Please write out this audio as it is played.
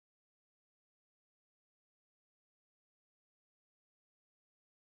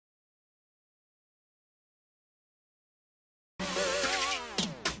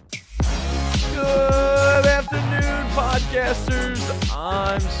podcasters?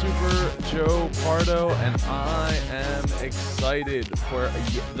 I'm Super Joe Pardo, and I am excited for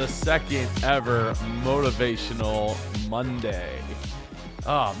the second ever Motivational Monday.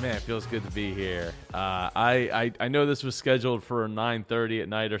 Oh man, it feels good to be here. I know this was scheduled for 9:30 at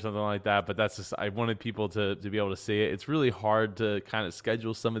night or something like that, but that's just, I wanted people to be able to see it. It's really hard to kind of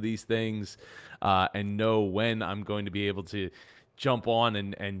schedule some of these things and know when I'm going to be able to jump on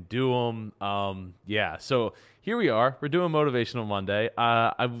and do them. So here we are. We're doing Motivational Monday.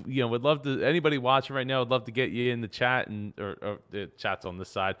 I would love to, anybody watching right now, would love to get you in the chat or the chat's on this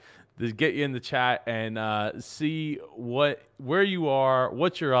side. To get you in the chat and see where you are,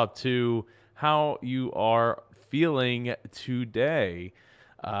 what you're up to, how you are feeling today.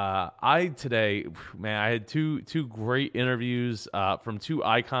 I had two great interviews from two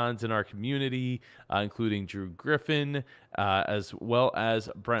icons in our community, including Drew Griffin, as well as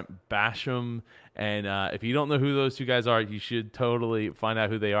Brent Basham. And if you don't know who those two guys are, you should totally find out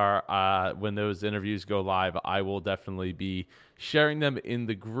who they are when those interviews go live. I will definitely be sharing them in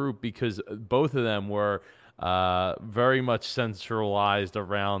the group because both of them were very much centralized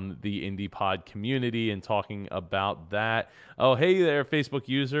around the indie pod community and talking about that. Oh, hey there, Facebook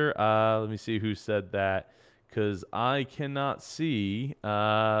user. Let me see who said that because I cannot see.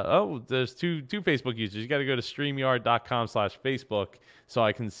 There's two Facebook users. You got to go to StreamYard.com/Facebook so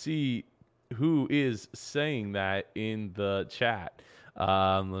I can see who is saying that in the chat.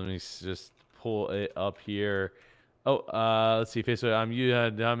 Let me just pull it up here. Let's see. Facebook.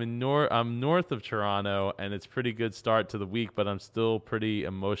 I'm north of Toronto, and it's pretty good start to the week, but I'm still pretty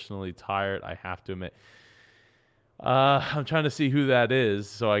emotionally tired. I have to admit. I'm trying to see who that is,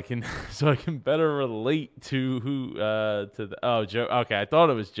 so I can better relate to who Joe. Okay, I thought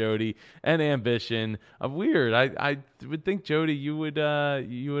it was Jody and Ambition. Weird. I would think Jody, you would have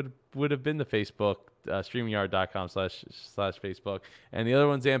been to Facebook. StreamYard.com/Facebook, and the other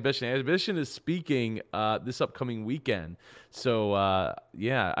one's Ambition. Ambition is speaking this upcoming weekend, so I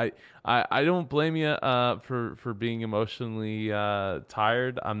don't blame you for being emotionally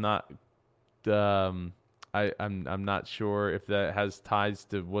tired. I'm not I'm not sure if that has ties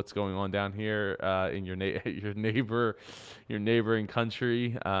to what's going on down here in your neighboring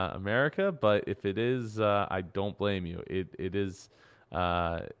country, America. But if it is, I don't blame you. It is.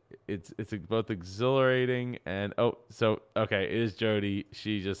 It's both exhilarating and it is Jody.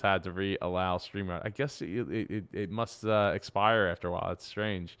 She just had to reallow StreamYard. I guess it must expire after a while. It's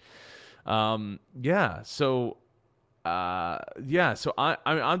strange. So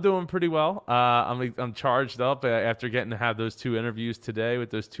I'm doing pretty well. I'm charged up after getting to have those two interviews today with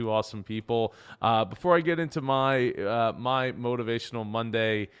those two awesome people. Before I get into my Motivational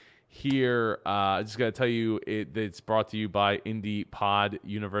Monday here, I just got to tell you it's brought to you by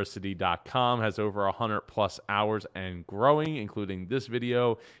IndiePodUniversity.com. Has over 100 plus hours and growing, including this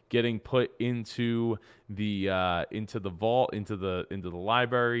video getting put into the vault, into the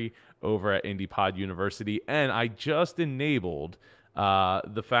library over at IndiePod University. And I just enabled I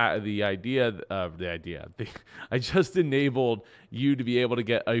just enabled you to be able to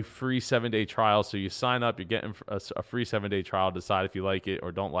get a free 7-day trial. So you sign up, you're getting a free 7-day trial, decide if you like it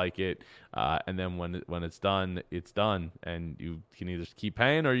or don't like it. And then when it's done, it's done. And you can either keep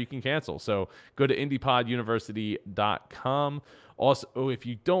paying or you can cancel. So go to IndiePodUniversity.com. Also, if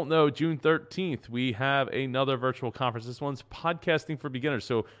you don't know, June 13th, we have another virtual conference. This one's Podcasting for Beginners.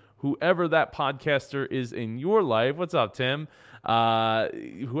 So whoever that podcaster is in your life, what's up, Tim?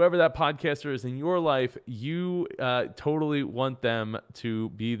 Whoever that podcaster is in your life, you totally want them to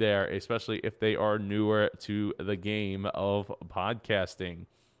be there, especially if they are newer to the game of podcasting.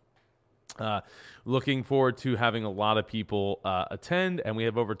 Looking forward to having a lot of people attend, and we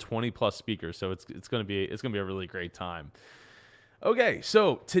have over 20 plus speakers, so it's going to be a really great time. Okay,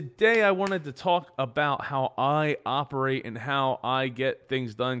 so today I wanted to talk about how I operate and how I get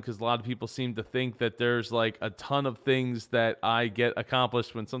things done, because a lot of people seem to think that there's like a ton of things that I get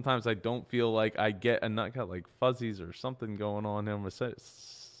accomplished when sometimes I don't feel like I get, and not got like fuzzies or something going on. Come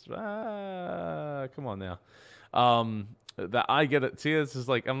on now. That I get it. See, this is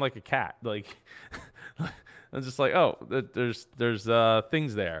like, I'm like a cat. Like, I'm just like, oh, there's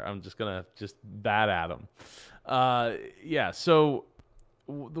things there. I'm just gonna bat at them. So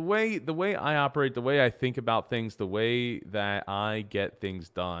the way I operate, the way I think about things, the way that I get things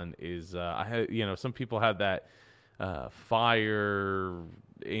done is some people have that fire,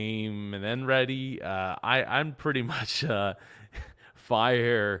 aim, and then ready. I'm pretty much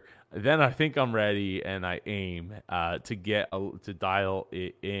fire. Then I think I'm ready, and I aim to dial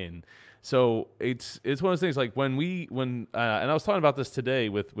it in. So it's one of those things like and I was talking about this today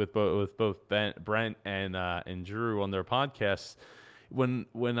with both Brent and Drew on their podcasts. When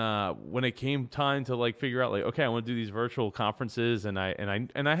it came time to like figure out like, okay, I want to do these virtual conferences, and I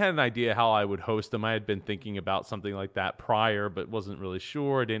had an idea how I would host them. I had been thinking about something like that prior, but wasn't really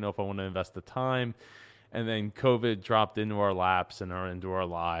sure. I didn't know if I want to invest the time. And then COVID dropped into our laps and into our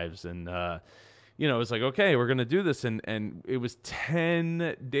lives, and it was like, okay, we're gonna do this, and it was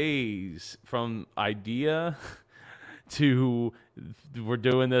 10 days from idea to we're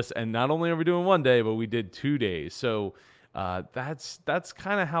doing this, and not only are we doing one day, but we did 2 days. So that's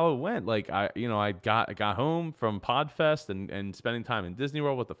kind of how it went. Like I got home from Podfest and spending time in Disney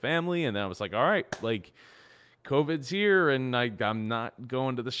World with the family, and then I was like, all right, like COVID's here, and I'm not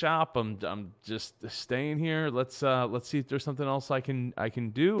going to the shop. I'm just staying here. Let's see if there's something else I can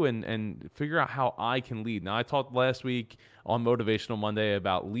do and figure out how I can lead. Now, I talked last week on Motivational Monday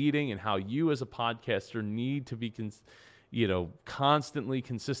about leading and how you as a podcaster need to be constantly,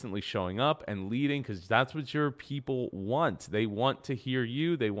 consistently showing up and leading, because that's what your people want. They want to hear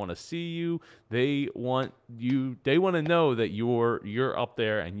you. They want to see you. They want to know that you're up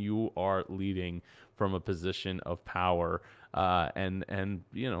there and you are leading from a position of power.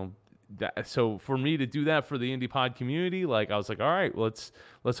 So for me to do that for the indie pod community, like I was like, all right, let's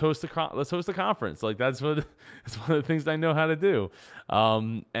host a conference. Like that's one of the things I know how to do.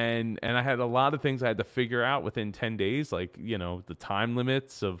 And I had a lot of things I had to figure out within 10 days, like, the time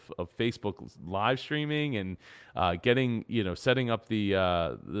limits of Facebook live streaming and setting up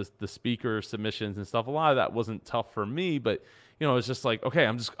the speaker submissions and stuff. A lot of that wasn't tough for me, but it's just like, okay,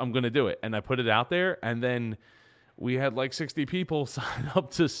 I'm going to do it. And I put it out there, and then we had like 60 people sign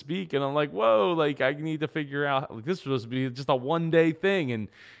up to speak, and I'm like, whoa, like I need to figure out, like, this was supposed to be just a 1-day thing, and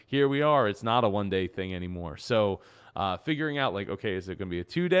here we are. It's not a 1-day thing anymore. So figuring out like, okay, is it going to be a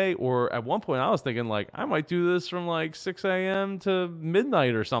 2-day? Or at one point I was thinking like, I might do this from like 6 a.m. to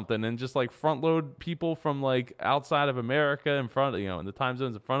midnight or something, and just like front load people from like outside of America in front, in the time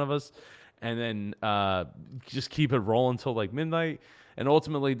zones in front of us, and then just keep it rolling until like midnight. And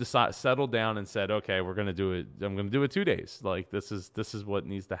ultimately settled down and said, okay, we're going to do it. I'm going to do it 2 days. Like this is what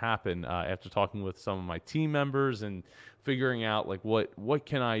needs to happen. After talking with some of my team members and figuring out like what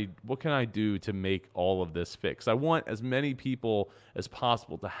can I do to make all of this fix. I want as many people as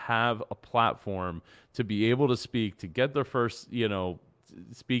possible to have a platform to be able to speak, to get their first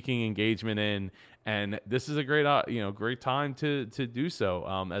speaking engagement in. And this is a great great time to do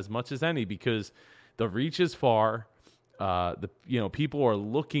so, as much as any, because the reach is far. People are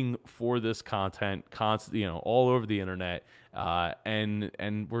looking for this content all over the internet, and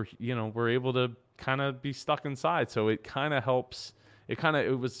we're able to kind of be stuck inside. So it kind of helps.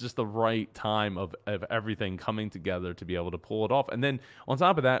 It was just the right time of everything coming together to be able to pull it off. And then on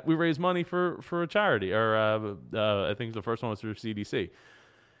top of that, we raised money for a charity, or I think the first one was through CDC.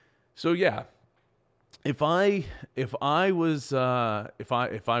 So yeah. If I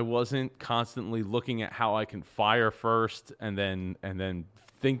wasn't constantly looking at how I can fire first and then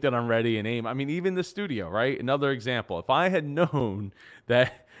think that I'm ready and aim. I mean, even the studio, right? Another example. If I had known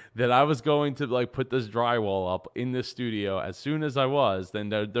that I was going to like put this drywall up in this studio as soon as I was, then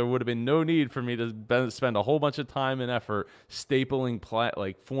there would have been no need for me to spend a whole bunch of time and effort stapling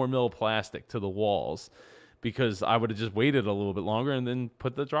like 4mm plastic to the walls, because I would have just waited a little bit longer and then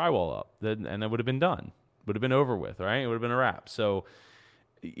put the drywall up, and it would have been done. Would have been over with, right? It would have been a wrap. So,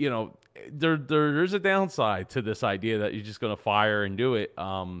 there's a downside to this idea that you're just going to fire and do it.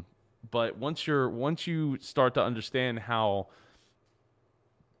 But once you start to understand how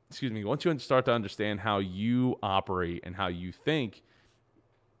you operate and how you think,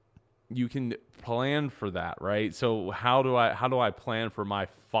 you can plan for that, right? So how do I plan for my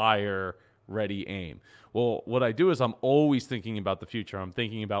fire ready aim? Well, what I do is I'm always thinking about the future. I'm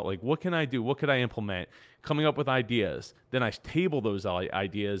thinking about like, what can I do? What could I implement? Coming up with ideas. Then I table those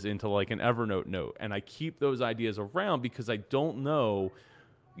ideas into like an Evernote note, and I keep those ideas around because I don't know,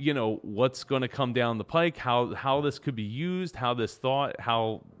 what's going to come down the pike, how this could be used, how this thought,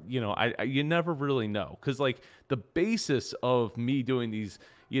 how, you never really know. Because like the basis of me doing these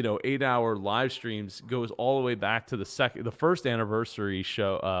 8-hour live streams goes all the way back to the first anniversary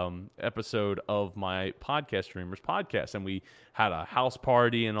show episode of my podcast streamers podcast, and we had a house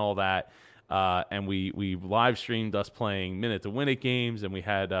party and all that, and we live streamed us playing Minute to Win It games, and we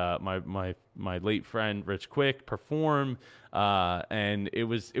had my late friend Rich Quick perform, and it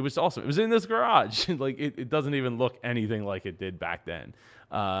was awesome. It was in this garage. Like it doesn't even look anything like it did back then,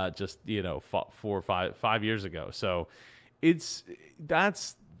 just 4 or 5 years ago. So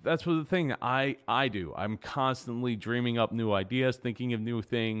that's what the thing that I do. I'm constantly dreaming up new ideas, thinking of new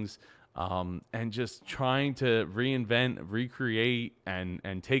things, and just trying to reinvent, recreate,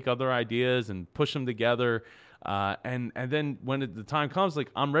 and take other ideas and push them together. And then when the time comes,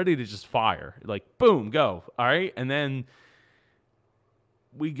 like, I'm ready to just fire, like, boom, go. All right. And then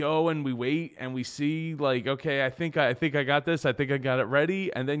we go and we wait and we see, like, okay, I think I got this. I think I got it ready.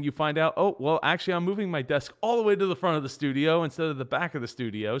 And then you find out, oh, well, actually, I'm moving my desk all the way to the front of the studio instead of the back of the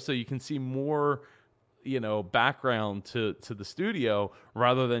studio, so you can see more, background to the studio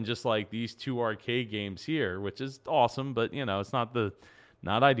rather than just like these two arcade games here, which is awesome, but it's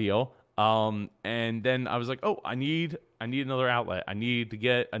not ideal. And then I was like, oh, I need another outlet. I need to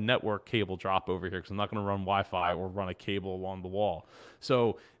get a network cable drop over here because I'm not going to run Wi-Fi or run a cable along the wall.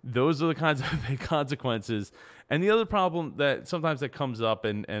 So those are the kinds of consequences. And the other problem that sometimes that comes up,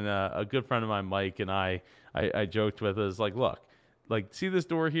 and a good friend of mine, Mike, and I joked with, is like, look, like, see this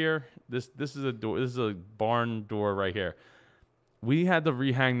door here? This is a door. This is a barn door right here. We had to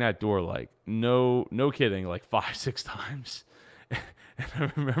rehang that door, like, no kidding, like 5-6 times. And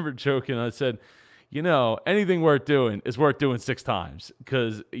I remember joking. I said, anything worth doing is worth doing 6 times,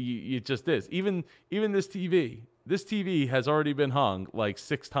 because it just is. Even this TV. This TV has already been hung like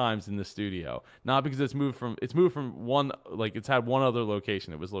 6 times in the studio. Not because it's moved from one, like, it's had one other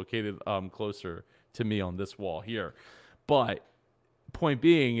location. It was located closer to me on this wall here. But point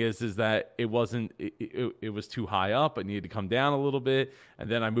being is that it wasn't, it was too high up. It needed to come down a little bit, and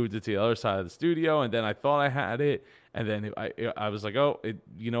then I moved it to the other side of the studio, and then I thought I had it, and then I was like, oh,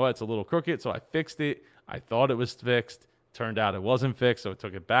 you know what, it's a little crooked, so I fixed it. I thought it was fixed. Turned out it wasn't fixed, so I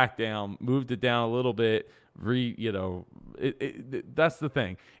took it back down, moved it down a little bit. That's the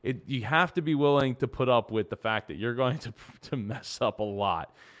thing. You have to be willing to put up with the fact that you're going to mess up a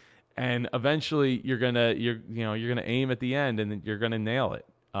lot. And eventually you're gonna aim at the end, and then you're gonna nail it.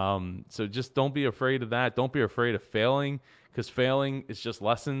 So just don't be afraid of that. Don't be afraid of failing, because failing is just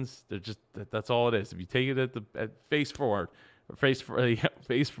lessons. That's all it is. If you take it at face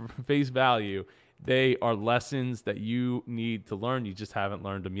value, they are lessons that you need to learn. You just haven't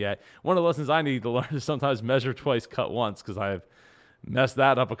learned them yet. One of the lessons I need to learn is sometimes measure twice, cut once, because I've messed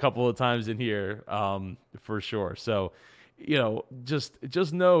that up a couple of times in here, for sure. So,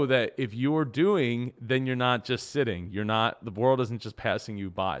 just know that if you're doing, then you're not just sitting. The world isn't just passing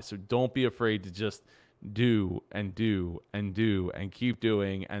you by. So don't be afraid to just do and do and do and keep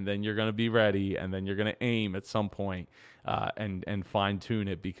doing, and then you're going to be ready, and then you're going to aim at some point, and fine tune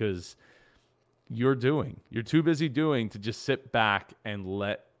it, because you're too busy doing to just sit back and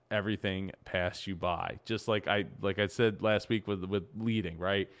let everything pass you by. Just like I said last week with leading,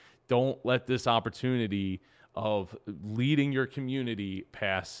 right? Don't let this opportunity of leading your community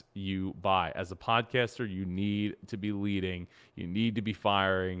pass you by. As a podcaster, you need to be leading. You need to be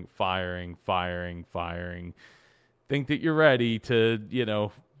firing. Think that you're ready to,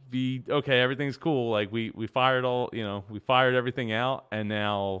 be okay. Everything's cool. Like we fired we fired everything out, and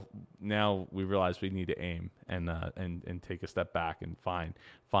now we realize we need to aim and take a step back and fine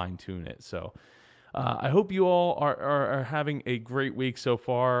tune it. So I hope you all are having a great week so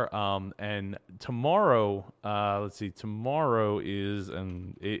far. And tomorrow, tomorrow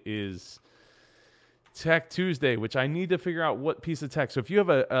is Tech Tuesday, which I need to figure out what piece of tech. So if you have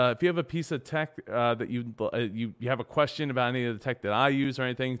a piece of tech that you have a question about any of the tech that I use or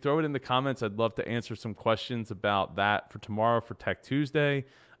anything, throw it in the comments. I'd love to answer some questions about that for tomorrow for Tech Tuesday.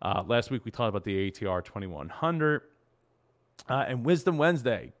 Last week we talked about the ATR 2100. And Wisdom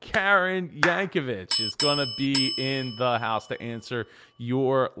Wednesday, Karen Yankovich is going to be in the house to answer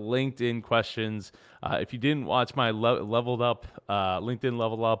your LinkedIn questions. If you didn't watch my LinkedIn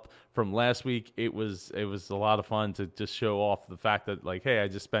Level Up from last week, it was a lot of fun to just show off the fact that, like, hey, I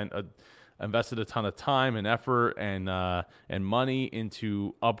just invested a ton of time and effort and money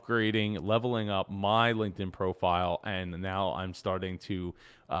into upgrading, leveling up my LinkedIn profile, and now I'm starting to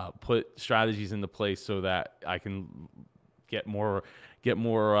put strategies into place so that I can get more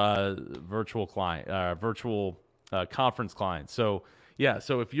virtual conference clients. So yeah,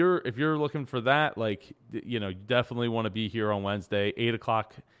 so if you're looking for that, like, you definitely want to be here on Wednesday, 8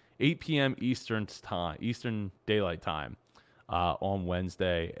 p.m. Eastern Daylight Time on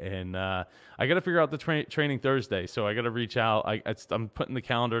Wednesday. And I got to figure out the training Thursday, so I got to reach out. I'm putting the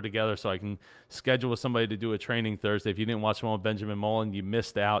calendar together so I can schedule with somebody to do a training Thursday. If you didn't watch the one with Benjamin Mullen, you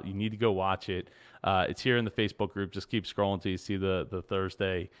missed out. You need to go watch it. It's here in the Facebook group. Just keep scrolling till you see the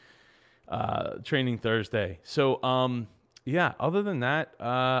Thursday training Thursday. So yeah, other than that,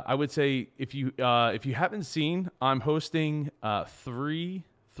 I would say if you haven't seen, I'm hosting three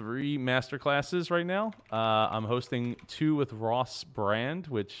masterclasses right now. I'm hosting 2 with Ross Brand,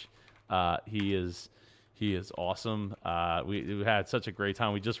 which he's He is awesome. We had such a great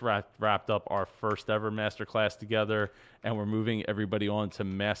time. We just wrapped up our first ever masterclass together, and we're moving everybody on to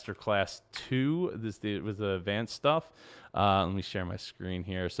masterclass 2. This was the advanced stuff. Let me share my screen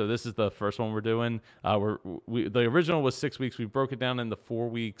here. So this is the first one we're doing. The original was 6 weeks. We broke it down into 4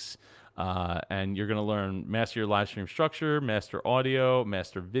 weeks. And you're going to learn master your live stream structure, master audio,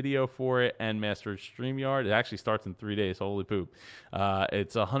 master video for it, and master StreamYard. It actually starts in 3 days. Holy poop.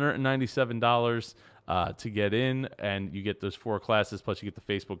 It's $197 to get in, and you get those 4 classes, plus you get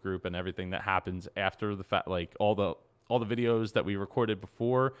the Facebook group and everything that happens after the fact, like all the videos that we recorded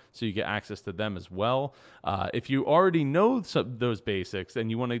before, so you get access to them as well. If you already know those basics and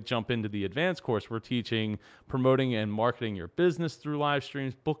you want to jump into the advanced course, we're teaching promoting and marketing your business through live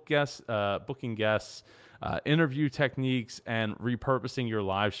streams, booking guests, interview techniques, and repurposing your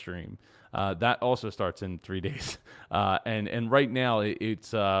live stream. That also starts in 3 days. And right now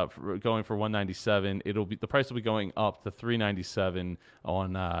it's going for $197. The price will be going up to $397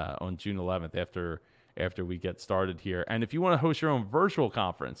 on June 11th after we get started here. And if you want to host your own virtual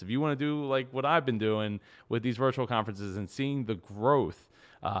conference, if you want to do like what I've been doing with these virtual conferences and seeing the growth,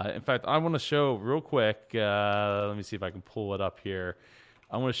 in fact, I want to show real quick, let me see if I can pull it up here.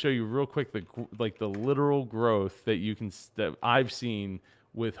 I want to show you real quick the literal growth that I've seen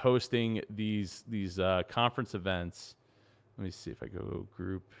with hosting these conference events. Let me see if I go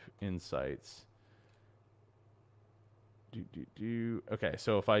group insights. Okay,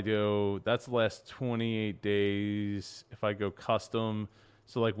 so if I go, that's the last 28 days. If I go custom,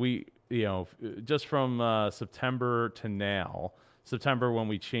 so like just from September to now, September when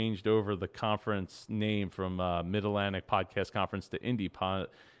we changed over the conference name from Mid-Atlantic Podcast Conference to Indie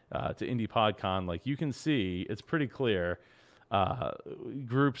PodCon, like you can see, it's pretty clear. The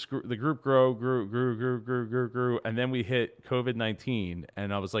group grew, and then we hit COVID-19,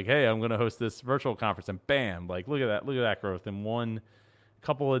 and I was like, hey, I'm going to host this virtual conference, and bam, like look at that growth in one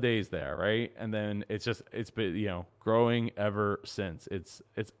couple of days there, right? And then it's been growing ever since. It's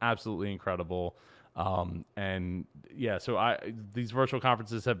absolutely incredible. And yeah, so these virtual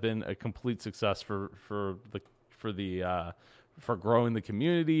conferences have been a complete success for growing the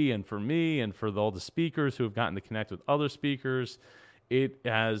community, and for me, and for all the speakers who have gotten to connect with other speakers. It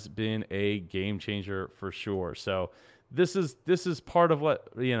has been a game changer for sure. So this is part of what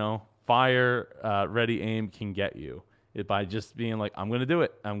Fire Ready Aim can get you, by just being like, I'm going to do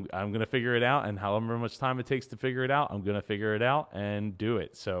it. I'm going to figure it out, and however much time it takes to figure it out, I'm going to figure it out and do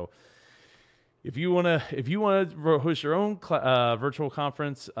it. So if you want to host your own virtual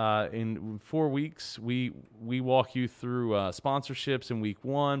conference in 4 weeks, we walk you through sponsorships in week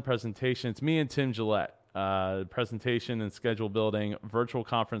 1, presentation. It's me and Tim Gillette. Presentation and schedule building, virtual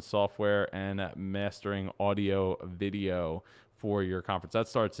conference software, and mastering audio video for your conference. That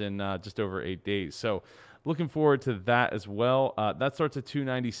starts in just over 8 days. So looking forward to that as well. That starts at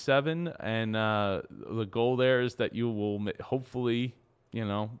 $297, and the goal there is that you will hopefully,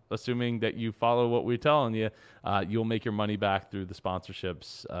 assuming that you follow what we're telling you, you'll make your money back through the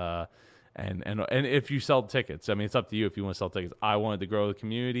sponsorships. And if you sell tickets, I mean, it's up to you if you want to sell tickets. I wanted to grow the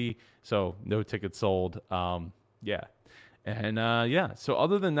community, so no tickets sold. Yeah. And so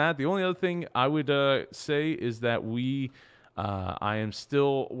other than that, the only other thing I would say is that I am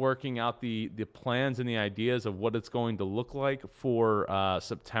still working out the plans and the ideas of what it's going to look like for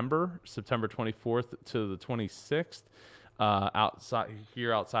September 24th to the 26th.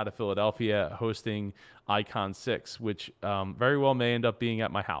 Outside of Philadelphia, hosting Icon 6, which very well may end up being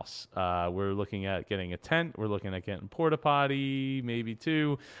at my house. We're looking at getting a tent. We're looking at getting porta potty, maybe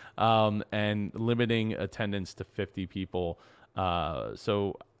 2, and limiting attendance to 50 people.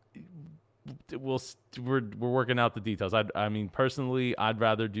 So we're working out the details. I mean, personally, I'd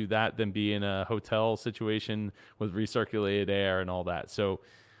rather do that than be in a hotel situation with recirculated air and all that. So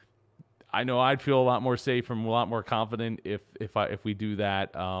I know I'd feel a lot more safe and a lot more confident if we do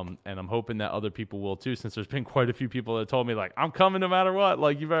that, and I'm hoping that other people will too. Since there's been quite a few people that told me like, I'm coming no matter what.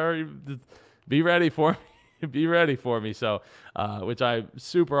 Like, you better be ready for me. Be ready for me. So, which I'm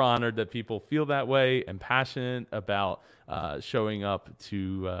super honored that people feel that way and passionate about showing up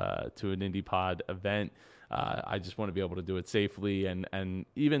to an Indie Pod event. I just want to be able to do it safely, and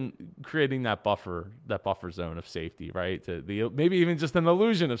even creating that buffer zone of safety, right? Maybe even just an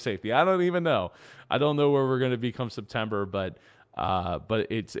illusion of safety. I don't even know. I don't know where we're going to be come September, but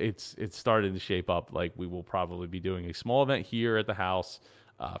it's starting to shape up. Like, we will probably be doing a small event here at the house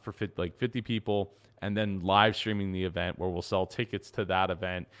for 50 people, and then live streaming the event where we'll sell tickets to that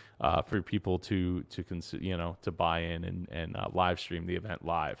event for people to buy in and live stream the event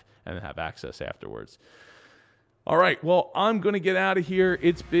live and have access afterwards. All right, well, I'm going to get out of here.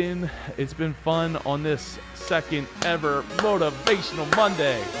 It's been fun on this second ever Motivational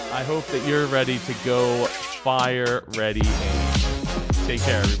Monday. I hope that you're ready to go fire, ready, aim. Take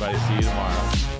care, everybody. See you tomorrow.